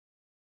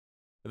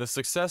The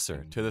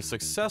successor to the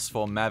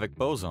successful Mavic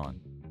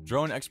boson,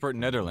 DRONExpert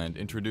Nederland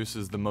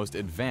introduces the most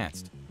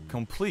advanced,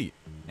 complete,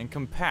 and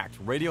compact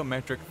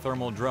radiometric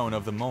thermal drone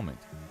of the moment.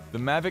 The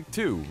Mavic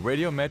 2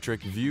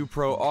 Radiometric VUE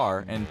Pro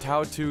R and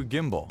TAU2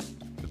 Gimbal.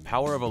 The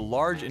power of a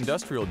large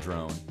industrial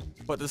drone,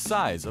 but the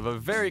size of a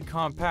very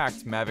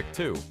compact Mavic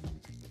 2.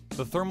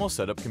 The thermal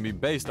setup can be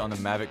based on the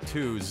Mavic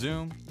 2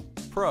 Zoom,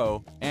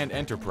 Pro, and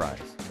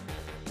Enterprise.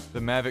 The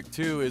Mavic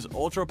 2 is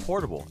ultra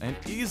portable and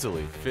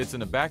easily fits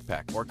in a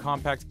backpack or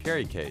compact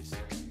carry case.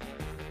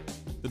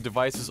 The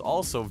device is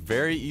also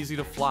very easy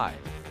to fly,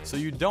 so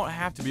you don't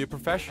have to be a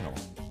professional.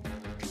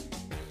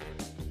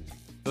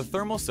 The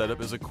thermal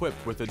setup is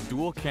equipped with a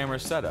dual camera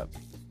setup.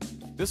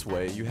 This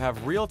way, you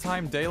have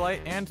real-time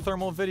daylight and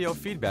thermal video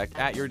feedback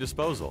at your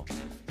disposal.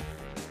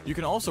 You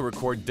can also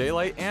record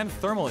daylight and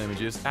thermal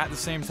images at the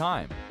same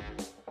time.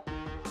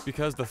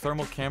 Because the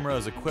thermal camera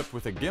is equipped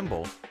with a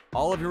gimbal,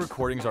 all of your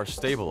recordings are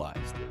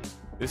stabilized.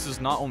 This is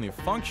not only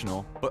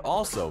functional, but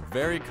also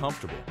very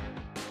comfortable.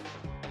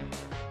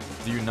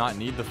 Do you not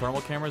need the thermal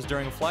cameras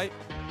during a flight?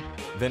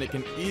 Then it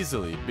can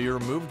easily be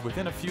removed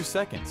within a few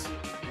seconds.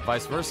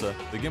 Vice versa,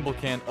 the gimbal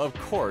can, of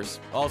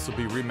course, also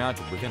be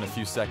remounted within a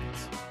few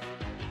seconds.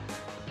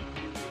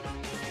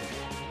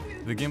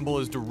 The gimbal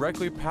is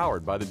directly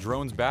powered by the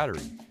drone's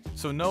battery,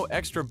 so no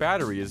extra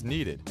battery is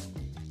needed,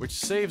 which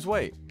saves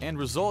weight and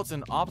results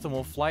in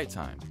optimal flight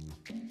time.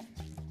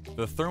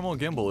 The thermal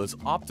gimbal is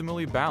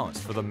optimally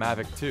balanced for the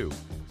Mavic 2,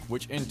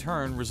 which in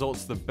turn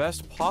results the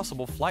best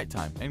possible flight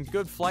time and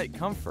good flight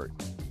comfort.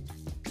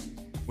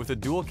 With a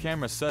dual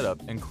camera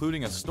setup,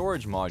 including a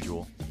storage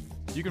module,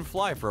 you can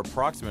fly for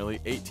approximately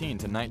 18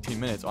 to 19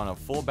 minutes on a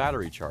full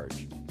battery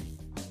charge.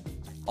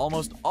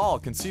 Almost all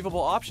conceivable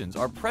options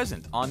are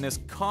present on this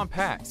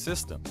compact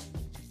system.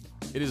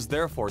 It is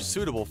therefore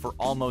suitable for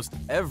almost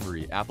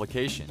every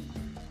application.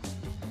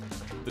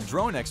 The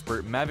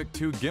DRONExpert Mavic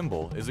 2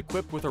 gimbal is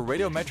equipped with a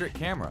radiometric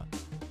camera.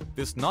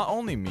 This not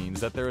only means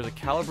that there is a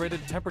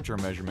calibrated temperature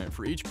measurement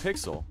for each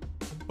pixel,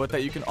 but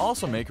that you can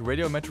also make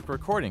radiometric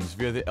recordings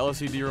via the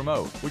LCD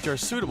remote, which are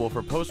suitable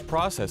for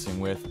post-processing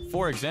with,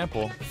 for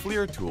example,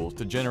 FLIR tools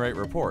to generate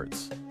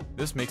reports.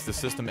 This makes the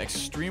system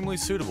extremely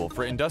suitable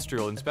for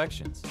industrial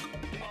inspections.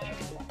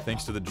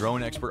 Thanks to the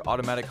DRONExpert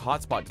automatic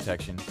hotspot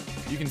detection,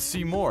 you can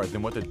see more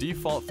than what the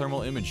default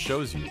thermal image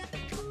shows you.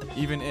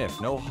 Even if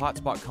no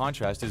hotspot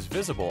contrast is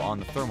visible on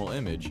the thermal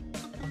image,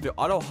 the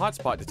auto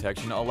hotspot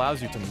detection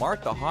allows you to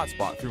mark the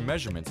hotspot through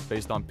measurements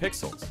based on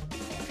pixels.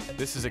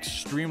 This is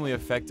extremely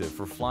effective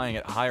for flying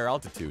at higher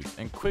altitudes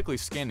and quickly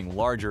scanning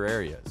larger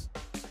areas.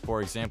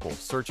 For example,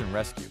 search and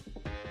rescue.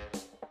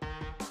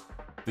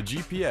 The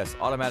GPS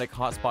automatic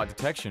hotspot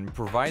detection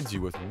provides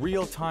you with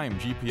real-time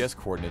GPS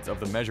coordinates of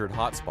the measured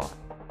hotspot.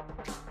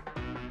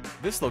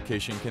 This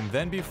location can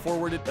then be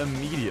forwarded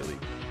immediately,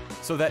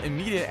 so that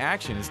immediate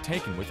action is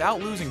taken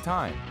without losing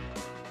time.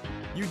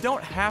 You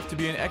don't have to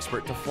be an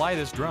expert to fly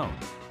this drone.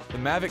 The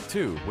Mavic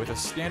 2, with a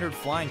standard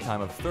flying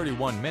time of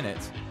 31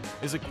 minutes,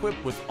 is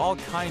equipped with all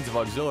kinds of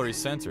auxiliary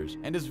sensors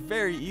and is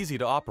very easy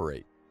to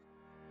operate.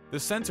 The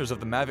sensors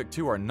of the Mavic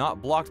 2 are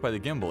not blocked by the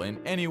gimbal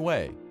in any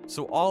way,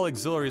 so all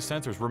auxiliary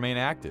sensors remain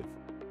active.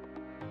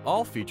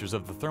 All features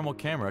of the thermal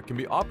camera can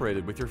be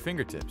operated with your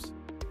fingertips.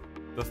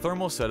 The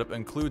thermal setup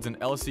includes an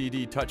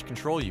LCD touch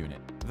control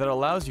unit that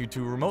allows you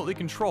to remotely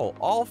control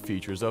all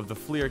features of the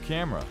FLIR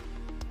camera.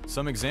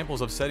 Some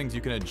examples of settings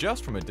you can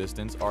adjust from a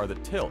distance are the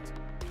tilt,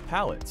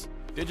 palettes,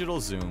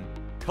 digital zoom,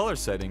 color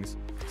settings,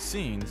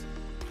 scenes,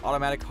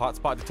 automatic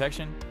hotspot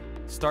detection,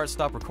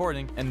 start-stop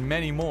recording, and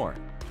many more.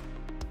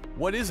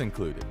 What is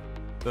included?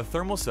 The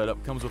thermal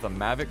setup comes with a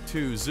Mavic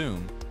 2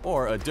 Zoom,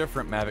 or a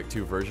different Mavic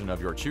 2 version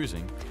of your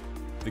choosing,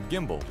 the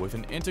gimbal with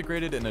an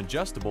integrated and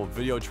adjustable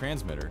video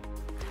transmitter,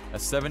 a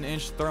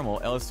 7-inch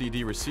thermal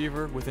LCD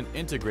receiver with an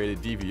integrated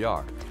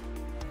DVR,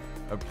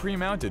 a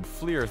pre-mounted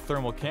FLIR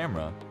thermal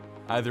camera,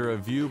 either a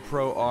VUE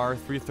Pro R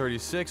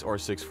 336 or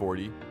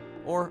 640,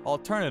 or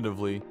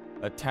alternatively,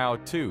 a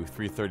TAU2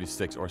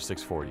 336 or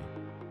 640.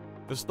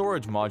 The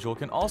storage module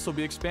can also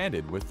be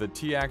expanded with the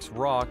TX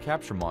RAW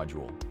capture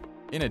module.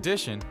 In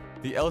addition,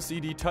 the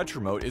LCD touch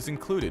remote is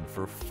included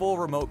for full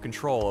remote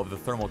control of the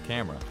thermal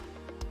camera.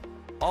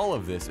 All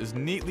of this is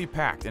neatly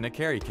packed in a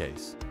carry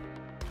case.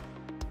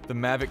 The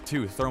Mavic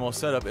 2 thermal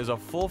setup is a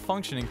full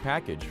functioning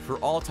package for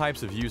all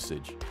types of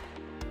usage.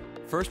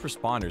 First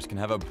responders can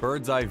have a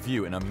bird's eye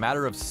view in a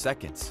matter of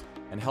seconds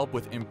and help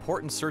with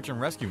important search and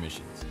rescue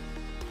missions.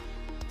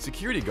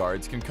 Security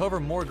guards can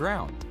cover more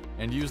ground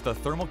and use the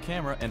thermal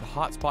camera and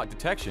hotspot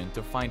detection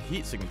to find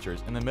heat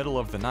signatures in the middle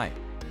of the night.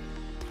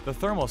 The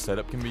thermal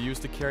setup can be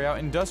used to carry out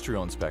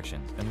industrial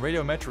inspections and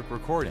radiometric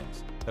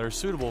recordings that are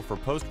suitable for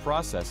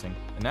post-processing,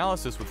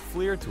 analysis with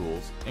FLIR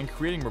tools, and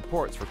creating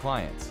reports for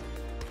clients.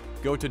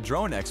 Go to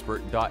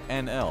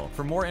DRONExpert.nl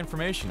for more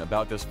information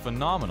about this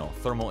phenomenal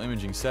thermal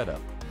imaging setup.